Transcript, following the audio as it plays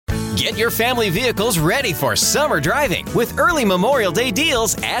Get your family vehicles ready for summer driving with early Memorial Day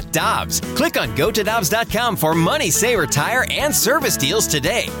deals at Dobbs. Click on GoToDobbs.com for money saver tire and service deals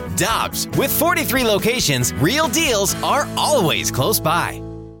today. Dobbs, with 43 locations, real deals are always close by.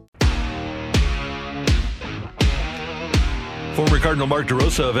 Former Cardinal Mark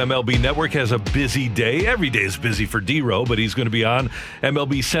DeRosa of MLB Network has a busy day. Every day is busy for D-Row, but he's going to be on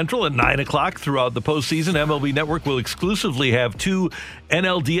MLB Central at 9 o'clock throughout the postseason. MLB Network will exclusively have 2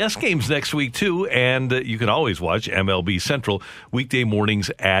 NLDS games next week, too, and you can always watch MLB Central weekday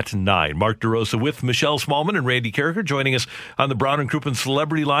mornings at 9. Mark DeRosa with Michelle Smallman and Randy Carricker joining us on the Brown and Crouppen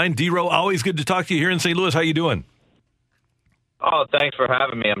Celebrity Line. D-Row, always good to talk to you here in St. Louis. How you doing? Oh, thanks for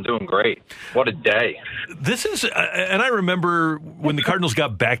having me. I'm doing great. What a day. This is, and I remember when the Cardinals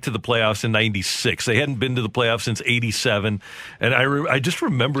got back to the playoffs in 96. They hadn't been to the playoffs since 87. And I just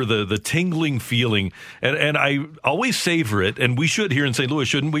remember the tingling feeling. And I always savor it. And we should here in St. Louis,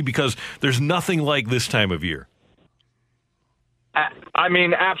 shouldn't we? Because there's nothing like this time of year. I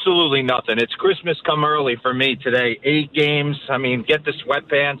mean, absolutely nothing. It's Christmas come early for me today. 8 games. I mean, get the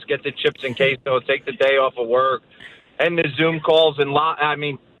sweatpants, get the chips and queso, take the day off of work. And the Zoom calls and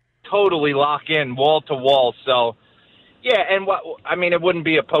totally lock in wall to wall. So, yeah, and it wouldn't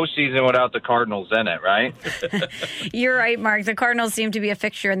be a postseason without the Cardinals in it, right? You're right, Mark. The Cardinals seem to be a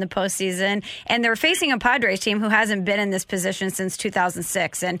fixture in the postseason, and they're facing a Padres team who hasn't been in this position since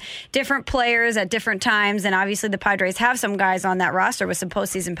 2006, and different players at different times, and obviously the Padres have some guys on that roster with some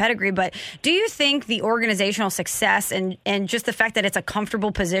postseason pedigree, but do you think the organizational success and just the fact that it's a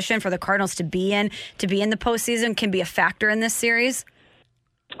comfortable position for the Cardinals to be in the postseason can be a factor in this series?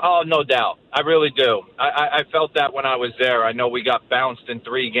 Oh, no doubt. I really do. I felt that when I was there. I know we got bounced in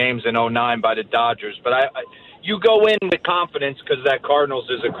 3 games in 2009 by the Dodgers, but you go in with confidence because that Cardinals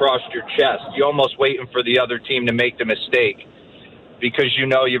is across your chest. You're almost waiting for the other team to make the mistake because you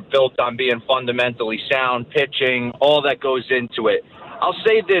know you're built on being fundamentally sound, pitching, all that goes into it. I'll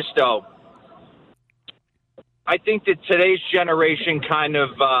say this, though. I think that today's generation kind of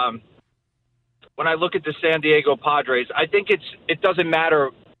when I look at the San Diego Padres, I think it doesn't matter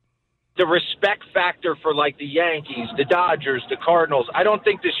the respect factor for like the Yankees, the Dodgers, the Cardinals. I don't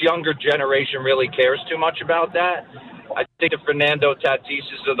think this younger generation really cares too much about that. I think the Fernando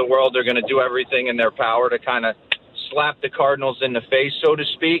Tatises of the world are going to do everything in their power to kind of slap the Cardinals in the face, so to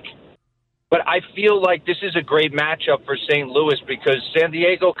speak. But I feel like this is a great matchup for St. Louis because San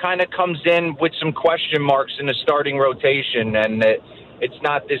Diego kind of comes in with some question marks in the starting rotation, and it's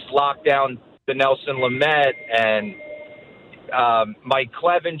not this lockdown the Nelson Lamet and Mike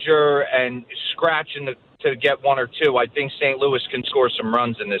Clevenger and scratching to get 1 or 2. I think St. Louis can score some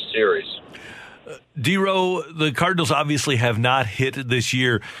runs in this series. D-Row, the Cardinals obviously have not hit this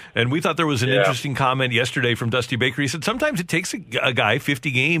year, and we thought there was an interesting comment yesterday from Dusty Baker. He said sometimes it takes a guy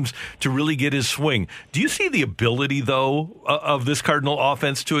 50 games to really get his swing. Do you see the ability, though, of this Cardinal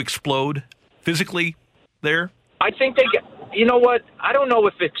offense to explode physically there? I think they get... You know what? I don't know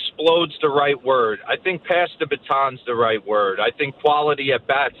if explode's the right word. I think pass the baton's the right word. I think quality at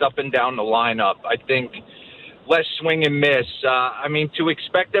bats up and down the lineup. I think less swing and miss. To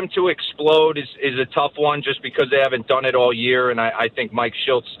expect them to explode is a tough one just because they haven't done it all year, and I think Mike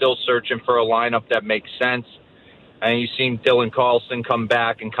Schilt's still searching for a lineup that makes sense. And you've seen Dylan Carlson come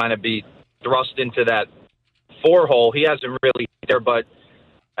back and kind of be thrust into that 4-hole. He hasn't really there, but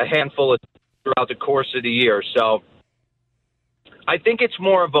a handful of throughout the course of the year. So I think it's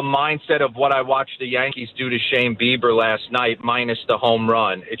more of a mindset of what I watched the Yankees do to Shane Bieber last night, minus the home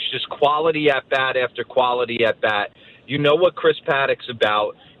run. It's just quality at bat after quality at bat. You know what Chris Paddock's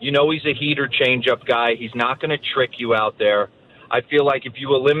about. You know he's a heater changeup guy. He's not going to trick you out there. I feel like if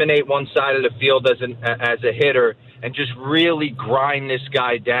you eliminate one side of the field as a hitter and just really grind this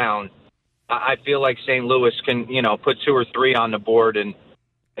guy down, I feel like St. Louis can, put 2 or 3 on the board and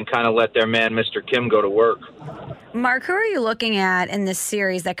kind of let their man, Mr. Kim, go to work. Mark, who are you looking at in this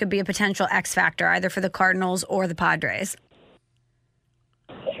series that could be a potential X factor, either for the Cardinals or the Padres?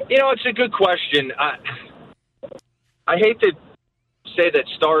 It's a good question. I hate to say that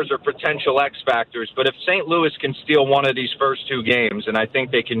stars are potential X factors, but if St. Louis can steal one of these first 2 games, and I think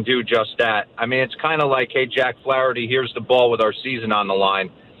they can do just that, it's kind of like, hey, Jack Flaherty, here's the ball with our season on the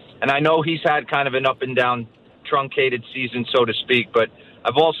line. And I know he's had kind of an up and down, truncated season, so to speak, but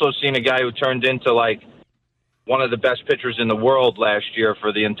I've also seen a guy who turned into like one of the best pitchers in the world last year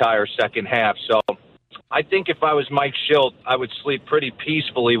for the entire second half. So I think if I was Mike Schilt, I would sleep pretty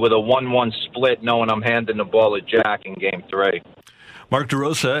peacefully with a 1-1 split, knowing I'm handing the ball to Jack in Game 3. Mark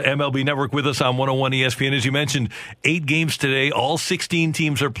DeRosa, MLB Network, with us on 101 ESPN. As you mentioned, 8 games today. All 16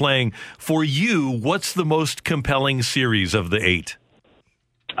 teams are playing. For you, what's the most compelling series of the 8?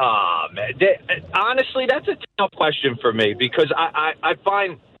 Man. Honestly, that's a tough question for me because I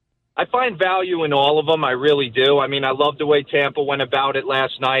find value in all of them. I really do. I mean, I love the way Tampa went about it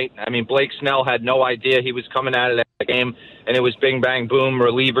last night. I mean, Blake Snell had no idea he was coming out of that game, and it was bing, bang, boom,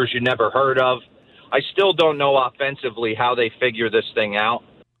 relievers you never heard of. I still don't know offensively how they figure this thing out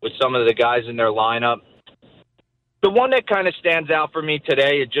with some of the guys in their lineup. The one that kind of stands out for me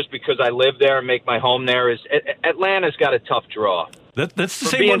today, just because I live there and make my home there, is Atlanta's got a tough draw. That's the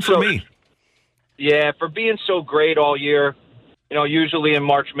same one for me. Yeah, for being so great all year. You know, usually in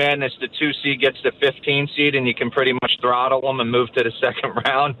March Madness, the 2 seed gets the 15 seed, and you can pretty much throttle them and move to the second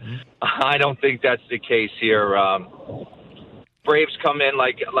round. I don't think that's the case here. Braves come in,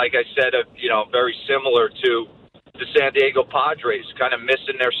 like I said, very similar to the San Diego Padres, kind of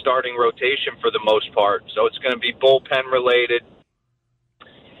missing their starting rotation for the most part. So it's going to be bullpen related.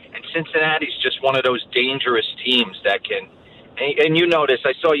 And Cincinnati's just one of those dangerous teams that can. And you notice,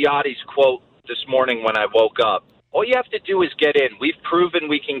 I saw Yachty's quote this morning when I woke up. All you have to do is get in. We've proven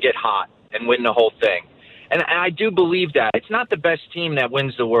we can get hot and win the whole thing. And I do believe that. It's not the best team that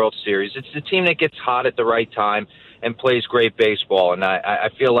wins the World Series. It's the team that gets hot at the right time and plays great baseball. And I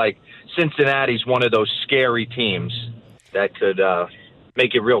feel like Cincinnati's one of those scary teams that could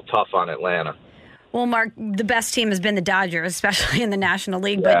make it real tough on Atlanta. Well, Mark, the best team has been the Dodgers, especially in the National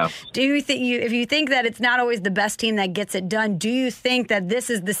League. Yeah. But do you think if you think that it's not always the best team that gets it done, do you think that this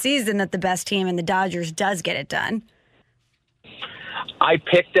is the season that the best team in the Dodgers does get it done? I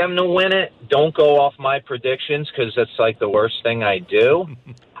picked them to win it. Don't go off my predictions because that's like the worst thing I do.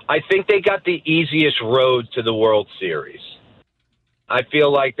 I think they got the easiest road to the World Series. I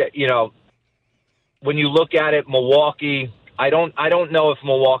feel like that, when you look at it, Milwaukee, I don't know if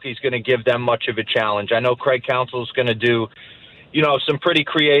Milwaukee's going to give them much of a challenge. I know Craig Counsell's going to do, some pretty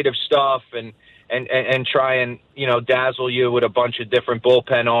creative stuff and try and, dazzle you with a bunch of different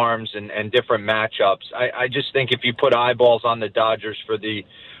bullpen arms and different matchups. I just think if you put eyeballs on the Dodgers for the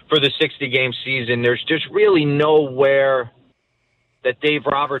 60-game season, there's just really nowhere that Dave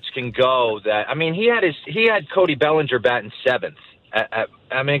Roberts can go. He had Cody Bellinger batting seventh. The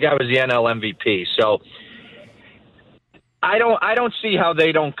guy was the NL MVP. So I don't see how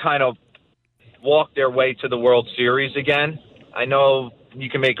they don't kind of walk their way to the World Series again. I know you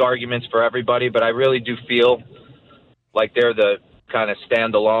can make arguments for everybody, but I really do feel like they're the kind of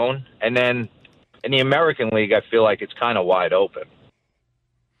standalone. And then in the American League, I feel like it's kind of wide open.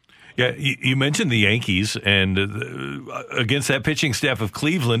 Yeah, you mentioned the Yankees, and against that pitching staff of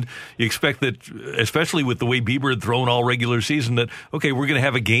Cleveland, you expect that, especially with the way Bieber had thrown all regular season, that, okay, we're going to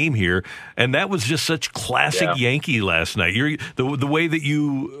have a game here. And that was just such classic Yankee last night. The way that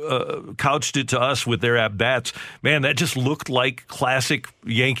you couched it to us with their at-bats, man, that just looked like classic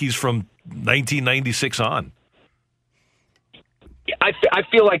Yankees from 1996 on. I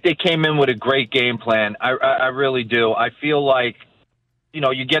feel like they came in with a great game plan. I really do. I feel like,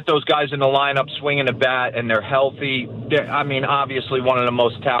 you get those guys in the lineup swinging a bat and they're healthy. Obviously one of the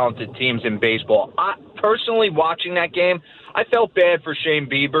most talented teams in baseball. Personally, watching that game, I felt bad for Shane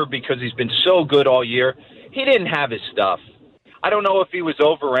Bieber because he's been so good all year. He didn't have his stuff. I don't know if he was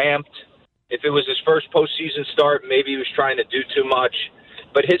overamped, if it was his first postseason start, maybe he was trying to do too much.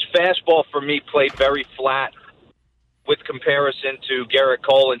 But his fastball, for me, played very flat with comparison to Garrett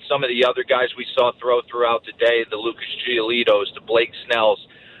Cole and some of the other guys we saw throw throughout the day, the Lucas Giolito's, the Blake Snells.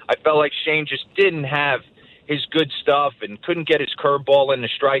 I felt like Shane just didn't have his good stuff and couldn't get his curveball in the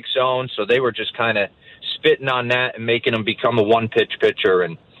strike zone, so they were just kind of spitting on that and making him become a one-pitch pitcher,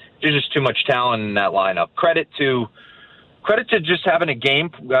 and there's just too much talent in that lineup. Credit to just having a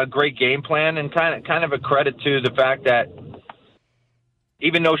great game plan, and kind of a credit to the fact that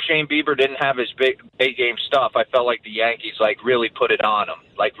even though Shane Bieber didn't have his big game stuff, I felt like the Yankees really put it on him,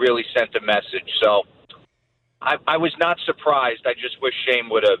 really sent a message. So I was not surprised. I just wish Shane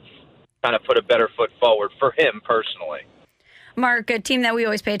would have kind of put a better foot forward for him personally. Mark, a team that we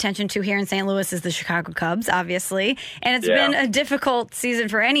always pay attention to here in St. Louis is the Chicago Cubs, obviously. And it's been a difficult season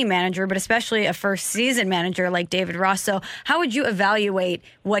for any manager, but especially a first-season manager like David Ross. So how would you evaluate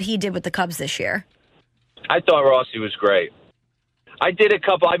what he did with the Cubs this year? I thought Rossi was great.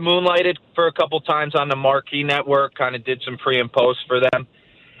 I moonlighted for a couple times on the Marquee Network, kind of did some pre and post for them.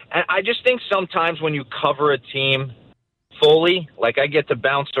 And I just think sometimes when you cover a team fully, like I get to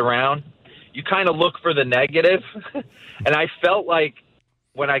bounce around, you kind of look for the negative. And I felt like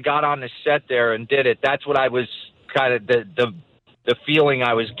when I got on the set there and did it, that's what I was kind of the feeling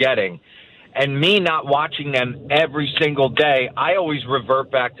I was getting. And me not watching them every single day, I always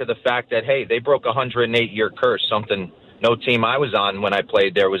revert back to the fact that, hey, they broke a 108-year curse, something no team I was on when I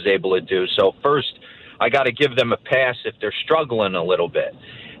played there was able to do. So first, I got to give them a pass if they're struggling a little bit.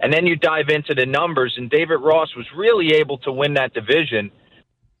 And then you dive into the numbers, and David Ross was really able to win that division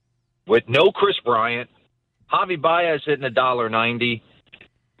with no Chris Bryant, Javi Baez hitting $1.90,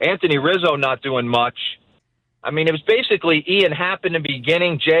 Anthony Rizzo not doing much. I mean, it was basically Ian Happ in the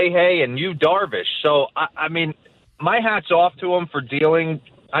beginning, Jay Hay, and Yu Darvish. So, I mean, my hat's off to him for dealing.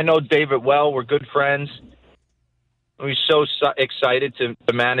 I know David well. We're good friends. We're so excited to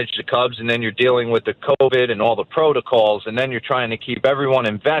manage the Cubs, and then you're dealing with the COVID and all the protocols, and then you're trying to keep everyone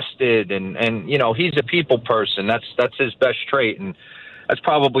invested. And you know, he's a people person. That's his best trait, and that's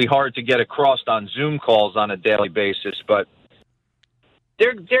probably hard to get across on Zoom calls on a daily basis. But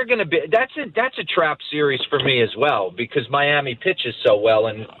they're going to be that's a trap series for me as well, because Miami pitches so well,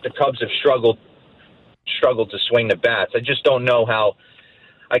 and the Cubs have struggled to swing the bats. I just don't know how.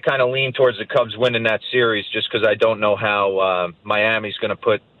 I kind of lean towards the Cubs winning that series just because I don't know how Miami's going to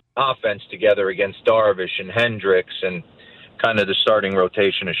put offense together against Darvish and Hendricks and kind of the starting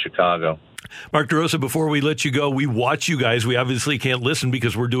rotation of Chicago. Mark DeRosa, before we let you go, we watch you guys. We obviously can't listen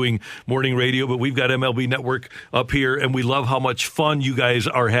because we're doing morning radio, but we've got MLB Network up here, and we love how much fun you guys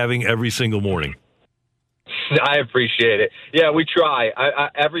are having every single morning. I appreciate it. Yeah, we try.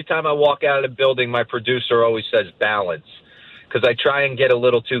 Every time I walk out of the building, my producer always says balance, because I try and get a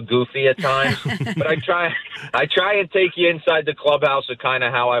little too goofy at times. But I try and take you inside the clubhouse of kind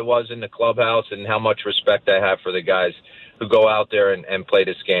of how I was in the clubhouse and how much respect I have for the guys who go out there and play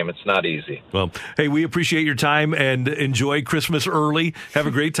this game. It's not easy. Well, hey, we appreciate your time and enjoy Christmas early. Have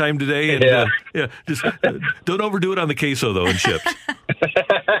a great time today. And, just don't overdo it on the queso, though, and chips.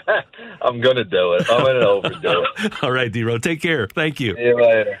 I'm going to do it. I'm going to overdo it. All right, D-Ro. Take care. Thank you. See you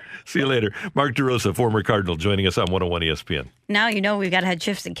later. See you later. Mark DeRosa, former Cardinal, joining us on 101 ESPN. Now you know we've got to have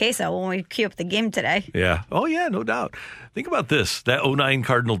chips and queso when we queue up the game today. Yeah. Oh, yeah, no doubt. Think about this. That 09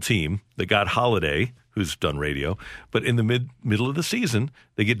 Cardinal team that got Holiday, who's done radio, but in the middle of the season,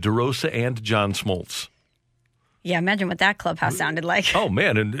 they get DeRosa and John Smoltz. Yeah, imagine what that clubhouse sounded like. Oh,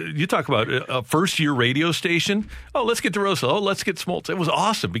 man. And you talk about a first-year radio station. Oh, let's get DeRosa. Oh, let's get Smoltz. It was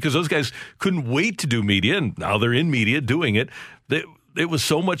awesome because those guys couldn't wait to do media, and now they're in media doing it. It was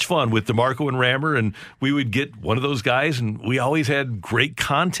so much fun with DeMarco and Rammer, and we would get one of those guys, and we always had great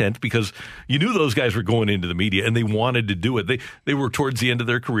content because you knew those guys were going into the media, and they wanted to do it. They were towards the end of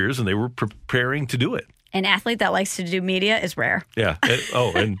their careers, and they were preparing to do it. An athlete that likes to do media is rare. Yeah.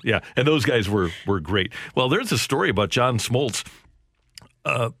 And those guys were great. Well, there's a story about John Smoltz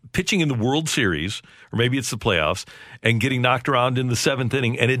pitching in the World Series, or maybe it's the playoffs, and getting knocked around in the seventh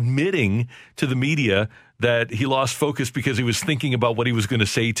inning and admitting to the media that he lost focus because he was thinking about what he was going to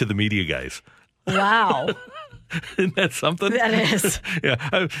say to the media guys. Wow. Isn't that something? That is. Yeah.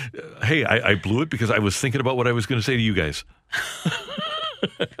 I blew it because I was thinking about what I was going to say to you guys.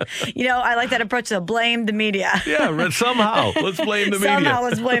 You know, I like that approach to blame the media. Yeah, somehow. Let's blame the media. Somehow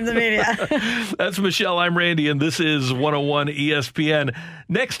let's blame the media. That's Michelle. I'm Randy, and this is 101 ESPN.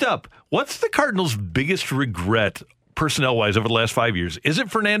 Next up, what's the Cardinals' biggest regret personnel-wise over the last 5 years? Is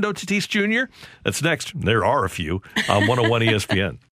it Fernando Tatis Jr.? That's next. There are a few on 101 ESPN.